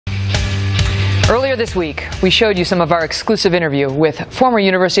Earlier this week, we showed you some of our exclusive interview with former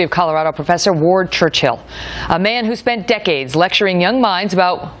University of Colorado professor Ward Churchill, a man who spent decades lecturing young minds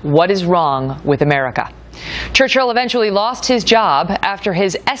about what is wrong with America. Churchill eventually lost his job after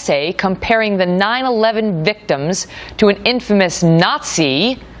his essay comparing the 9/11 victims to an infamous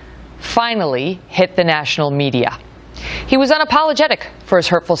Nazi finally hit the national media. He was unapologetic for his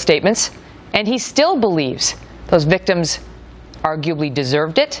hurtful statements, and he still believes those victims arguably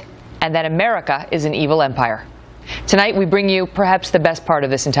deserved it, and that America is an evil empire. Tonight, we bring you perhaps the best part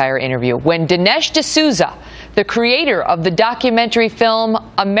of this entire interview, when Dinesh D'Souza, the creator of the documentary film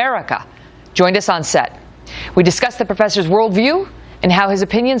America, joined us on set. We discussed the professor's worldview and how his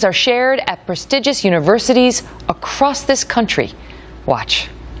opinions are shared at prestigious universities across this country. Watch.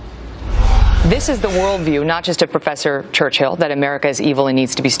 This is the worldview, not just of Professor Churchill, that America is evil and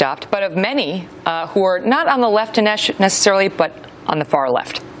needs to be stopped, but of many who are not on the left necessarily, but on the far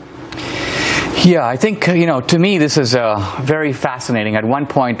left. Yeah, I think, to me this is very fascinating. At one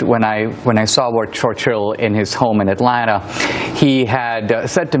point when I saw Ward Churchill in his home in Atlanta, he had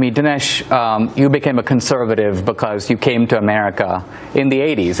said to me, Dinesh, you became a conservative because you came to America in the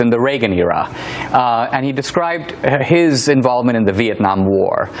 80s, in the Reagan era. And he described his involvement in the Vietnam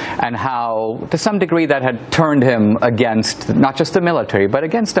War and how, to some degree, that had turned him against not just the military, but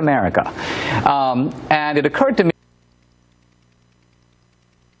against America. And it occurred to me,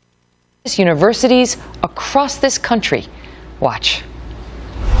 universities across this country. Watch.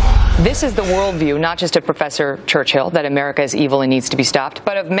 This is the worldview, not just of Professor Churchill, that America is evil and needs to be stopped,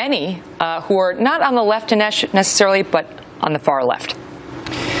 but of many who are not on the left necessarily, but on the far left.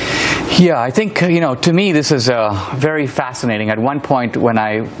 Yeah, I think, to me this is very fascinating. At one point when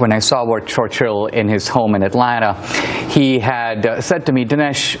I saw Ward Churchill in his home in Atlanta, he had said to me,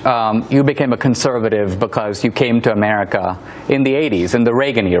 Dinesh, you became a conservative because you came to America in the 80s, in the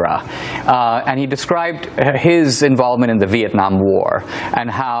Reagan era. And he described his involvement in the Vietnam War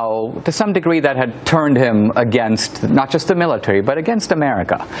and how, to some degree, that had turned him against not just the military, but against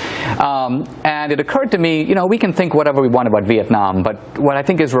America. And it occurred to me, we can think whatever we want about Vietnam, but what I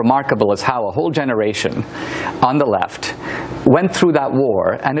think is remarkable is how a whole generation on the left went through that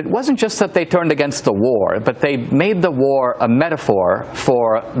war, and it wasn't just that they turned against the war, but they made the war a metaphor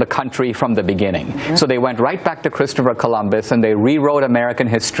for the country from the beginning. Mm-hmm. So they went right back to Christopher Columbus and they rewrote American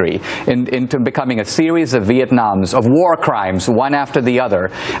history into becoming a series of Vietnams, of war crimes, one after the other,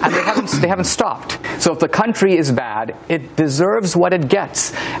 and they haven't stopped. So if the country is bad, it deserves what it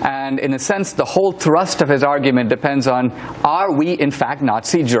gets. And in a sense, the whole thrust of his argument depends on, are we in fact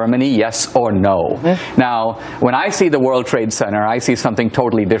Nazi Germany, yes or no? Mm-hmm. Now, when I see the World Trade Center, I see something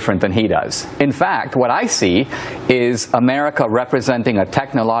totally different than he does. In fact, what I see is America representing a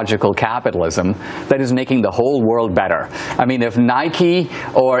technological capitalism that is making the whole world better. I mean, if Nike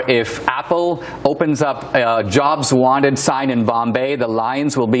or if Apple opens up a jobs wanted sign in Bombay, the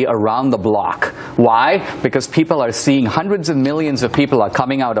lines will be around the block. Why? Because people are seeing hundreds of millions of people are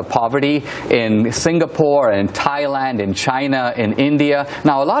coming out of poverty in Singapore, in Thailand, in China, in India.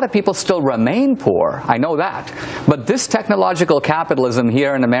 Now, a lot of people still remain poor. I know that. But this technological capitalism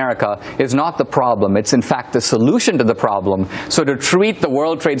here in America is not the problem. It's in fact the solution to the problem. So to treat the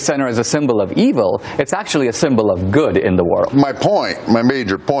World Trade Center as a symbol of evil, it's actually a symbol of good in the world. My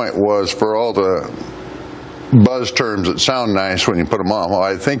major point was, for all the buzz terms that sound nice when you put them on, what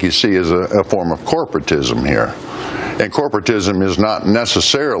I think you see is a form of corporatism here. And corporatism is not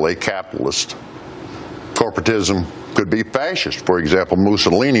necessarily capitalist. Corporatism could be fascist. For example,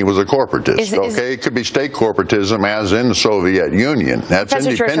 Mussolini was a corporatist. It could be state corporatism, as in the Soviet Union. That's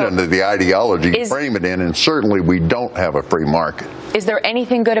independent of the ideology you frame it in, and certainly we don't have a free market. Is there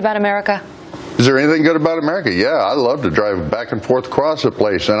anything good about America? Is there anything good about America? Yeah, I love to drive back and forth across the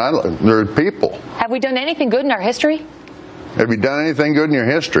place, and there are people. Have we done anything good in our history? Have you done anything good in your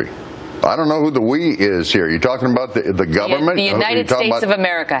history? I don't know who the we is here. You're talking about the government? The United States of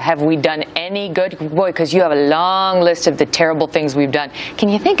America. Have we done any good? Boy, because you have a long list of the terrible things we've done. Can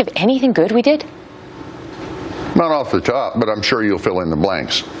you think of anything good we did? Not off the top, but I'm sure you'll fill in the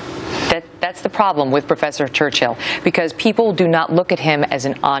blanks. That's the problem with Professor Churchill, because people do not look at him as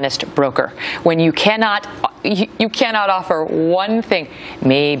an honest broker. When you cannot offer one thing,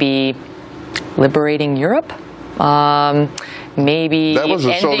 maybe liberating Europe, maybe that was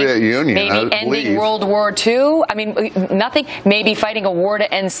the Soviet Union, maybe ending World War II. I mean, nothing. Maybe fighting a war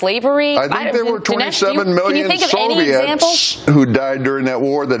to end slavery. I think there were 27 Dinesh, million Soviets who died during that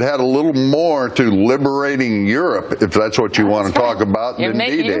war that had a little more to liberating Europe, if that's what you want to talk about. You're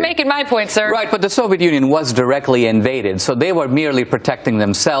making my point, sir. Right, but the Soviet Union was directly invaded, so they were merely protecting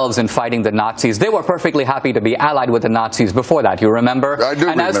themselves and fighting the Nazis. They were perfectly happy to be allied with the Nazis before that, you remember? I do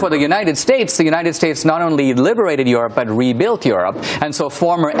remember. As for the United States not only liberated Europe, but rebuilt Europe. And so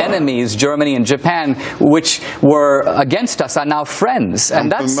former enemies, Germany and Japan, which were against us, are now friends.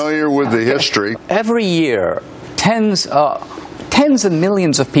 And I'm familiar with the history. Every year, tens of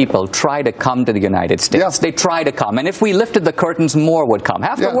millions of people try to come to the United States. Yeah. They try to come. And if we lifted the curtains, more would come.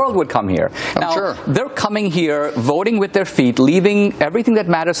 Half the world would come here. I'm sure. They're coming here, voting with their feet, leaving everything that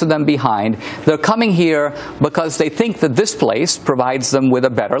matters to them behind. They're coming here because they think that this place provides them with a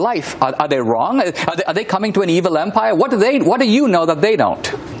better life. Are they wrong? Are they coming to an evil empire? What do you know that they don't?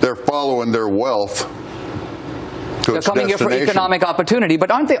 They're following their wealth to They're coming here for economic opportunity, but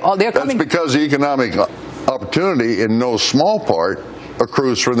aren't they all? They're coming. That's because economic opportunity, in no small part,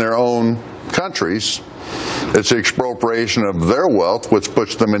 accrues from their own countries. It's the expropriation of their wealth which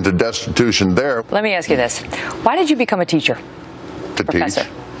puts them into destitution there. Let me ask you this. Why did you become a teacher? To Professor.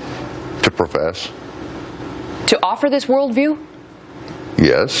 teach. To profess. To offer this worldview?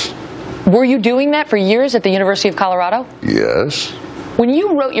 Yes. Were you doing that for years at the University of Colorado? Yes. When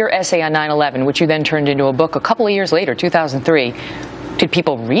you wrote your essay on 9/11, which you then turned into a book a couple of years later, 2003, did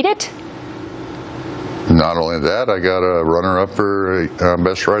people read it? Not only that, I got a runner-up for a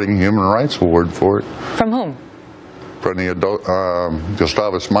Best Writing Human Rights Award for it. From whom? From the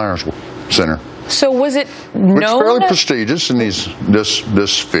Gustavus Myers Center. So was it known? It's fairly prestigious in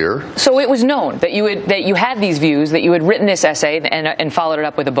this sphere. So it was known that you had these views, that you had written this essay and followed it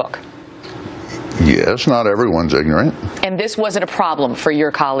up with a book. Yes, not everyone's ignorant. And this wasn't a problem for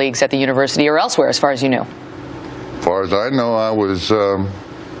your colleagues at the university or elsewhere, as far as you knew? As far as I know, I was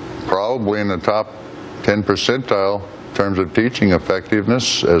probably in the top 10 percentile in terms of teaching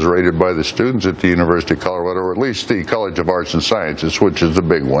effectiveness as rated by the students at the University of Colorado, or at least the College of Arts and Sciences, which is the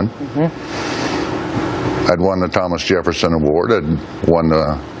big one. I'd won the Thomas Jefferson Award. I'd won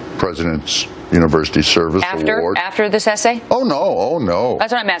the President's University Service Award. After this essay? Oh, no. Oh, no.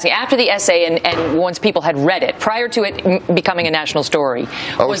 That's what I'm asking. After the essay and once people had read it, prior to it becoming a national story,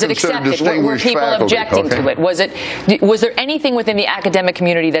 was it accepted? Were people objecting to it? Was there anything within the academic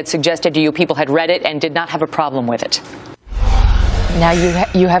community that suggested to you people had read it and did not have a problem with it? Now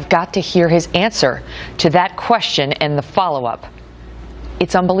you have got to hear his answer to that question and the follow-up.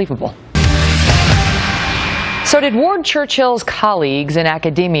 It's unbelievable. So did Ward Churchill's colleagues in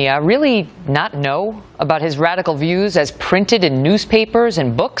academia really not know about his radical views as printed in newspapers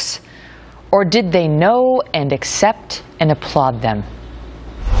and books? Or did they know and accept and applaud them?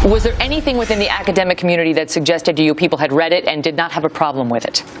 Was there anything within the academic community that suggested to you people had read it and did not have a problem with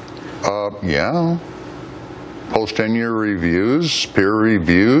it? Yeah. Post-tenure reviews, peer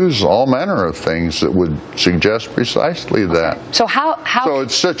reviews, all manner of things that would suggest precisely that. So So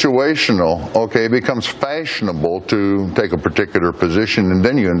it's situational, okay? It becomes fashionable to take a particular position, and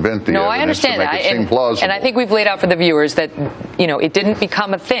then you invent the evidence to make it seem plausible. And I think we've laid out for the viewers that, you know, it didn't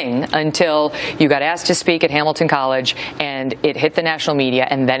become a thing until you got asked to speak at Hamilton College, and it hit the national media,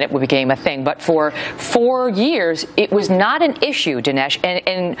 and then it became a thing. But for 4 years, it was not an issue, Dinesh.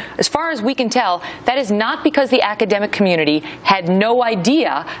 And as far as we can tell, that is not because the academic community had no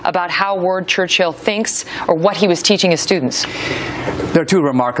idea about how Ward Churchill thinks or what he was teaching his students. There are two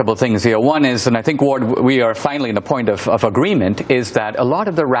remarkable things here. One is, and I think, Ward, we are finally in a point of agreement, is that a lot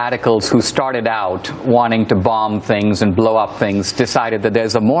of the radicals who started out wanting to bomb things and blow up things decided that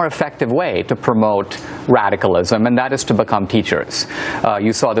there's a more effective way to promote radicalism, and that is to become teachers.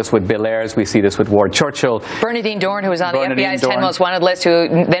 You saw this with Bill Ayers. We see this with Ward Churchill. Bernadine Dohrn, who was on the FBI's 10 Most Wanted list,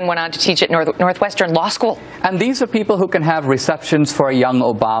 who then went on to teach at Northwestern Law School. And these are people who can have receptions for a young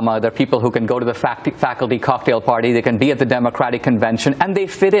Obama. They're people who can go to the faculty cocktail party. They can be at the Democratic Convention, and they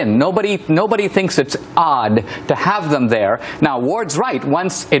fit in. Nobody thinks it's odd to have them there. Now, Ward's right.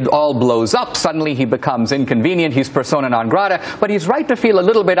 Once it all blows up, suddenly he becomes inconvenient. He's persona non grata. But he's right to feel a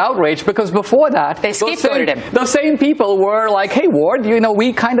little bit outraged, because before that, they scapegoated him. The same people were like, hey, Ward, you know,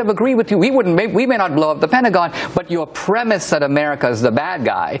 we kind of agree with you. We may not blow up the Pentagon, but your premise that America is the bad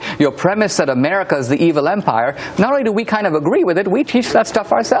guy, your premise that America is the evil empire, not only do we kind of agree with it, we teach that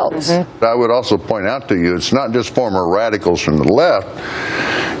stuff ourselves. I would also point out to you, it's not just former radicals from the left.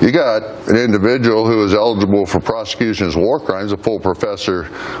 You got an individual who is eligible for prosecution as war crimes, a full professor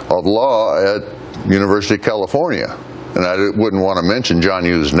of law at University of California. And I wouldn't want to mention John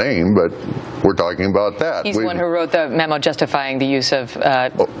Yu's name, but We're talking about that. He's the one who wrote the memo justifying the use of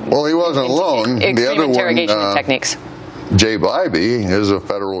well, he wasn't alone. The extreme other interrogation one, techniques. Jay Bybee is a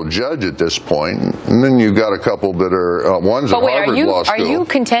federal judge at this point, and then you've got a couple that are one's at Harvard Law School. Are you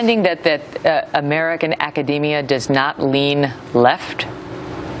contending that American academia does not lean left?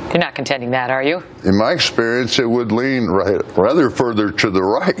 You're not contending that, are you? In my experience, it would lean rather further to the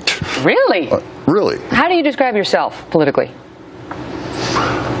right. Really? Really. How do you describe yourself politically?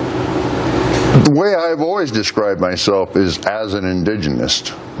 The way I've always described myself is as an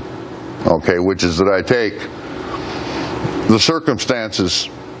indigenist, okay, which is that I take the circumstances,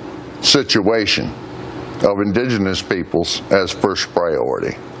 situation of indigenous peoples as first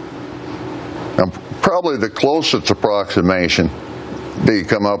priority. And probably the closest approximation that you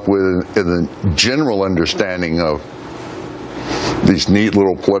come up with in the general understanding of these neat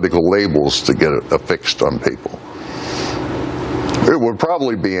little political labels to get affixed on people. It would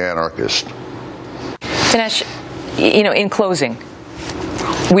probably be anarchist. Dinesh, you know, in closing,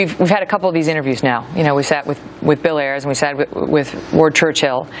 we've had a couple of these interviews now. You know, we sat with Bill Ayers and we sat with Ward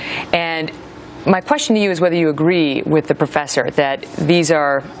Churchill. And my question to you is whether you agree with the professor that these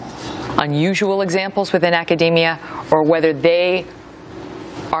are unusual examples within academia, or whether they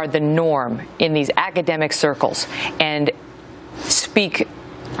are the norm in these academic circles and speak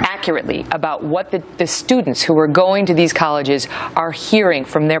accurately about what the students who are going to these colleges are hearing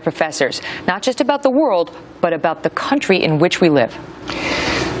from their professors, not just about the world, but about the country in which we live.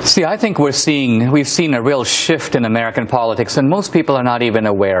 See, I think we've seen a real shift in American politics, and most people are not even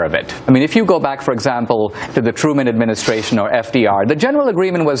aware of it. I mean, if you go back, for example, to the Truman administration or FDR, the general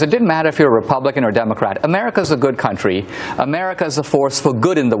agreement was it didn't matter if you're a Republican or Democrat. America's a good country. America is a force for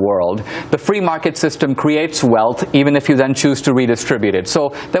good in the world. The free market system creates wealth, even if you then choose to redistribute it. So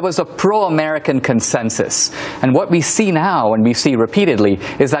there was a pro-American consensus. And what we see now, and we see repeatedly,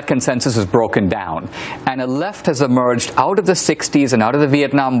 is that consensus is broken down. And a left has emerged out of the 60s and out of the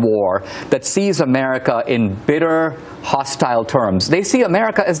Vietnam War that sees America in bitter, hostile terms. They see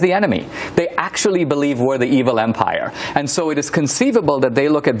America as the enemy. They actually believe we're the evil empire. And so it is conceivable that they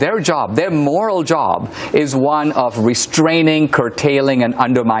look at their job, their moral job, is one of restraining, curtailing, and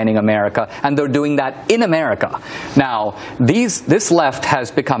undermining America. And they're doing that in America. Now, this left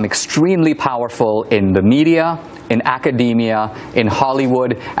has become extremely powerful in the media, in academia, in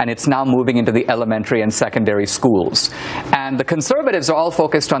Hollywood, and it's now moving into the elementary and secondary schools. And the conservatives are all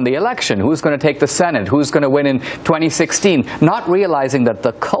focused on the election. Who's going to take the Senate? Who's going to win in 2016? Not realizing that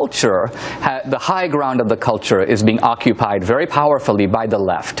the culture, the high ground of the culture, is being occupied very powerfully by the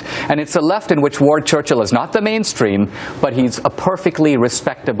left. And it's a left in which Ward Churchill is not the mainstream, but he's a perfectly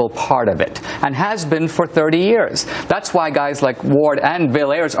respectable part of it, and has been for 30 years. That's why guys like Ward and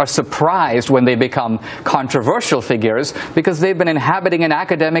Bill Ayers are surprised when they become controversial figures, because they've been inhabiting an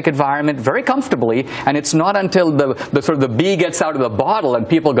academic environment very comfortably, and it's not until the bee gets out of the bottle and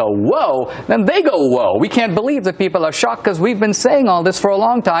people go, whoa, then they go, whoa. We can't believe that people are shocked because we've been saying all this for a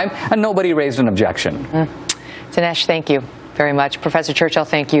long time and nobody raised an objection. Dinesh, thank you very much. Professor Churchill,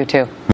 thank you too.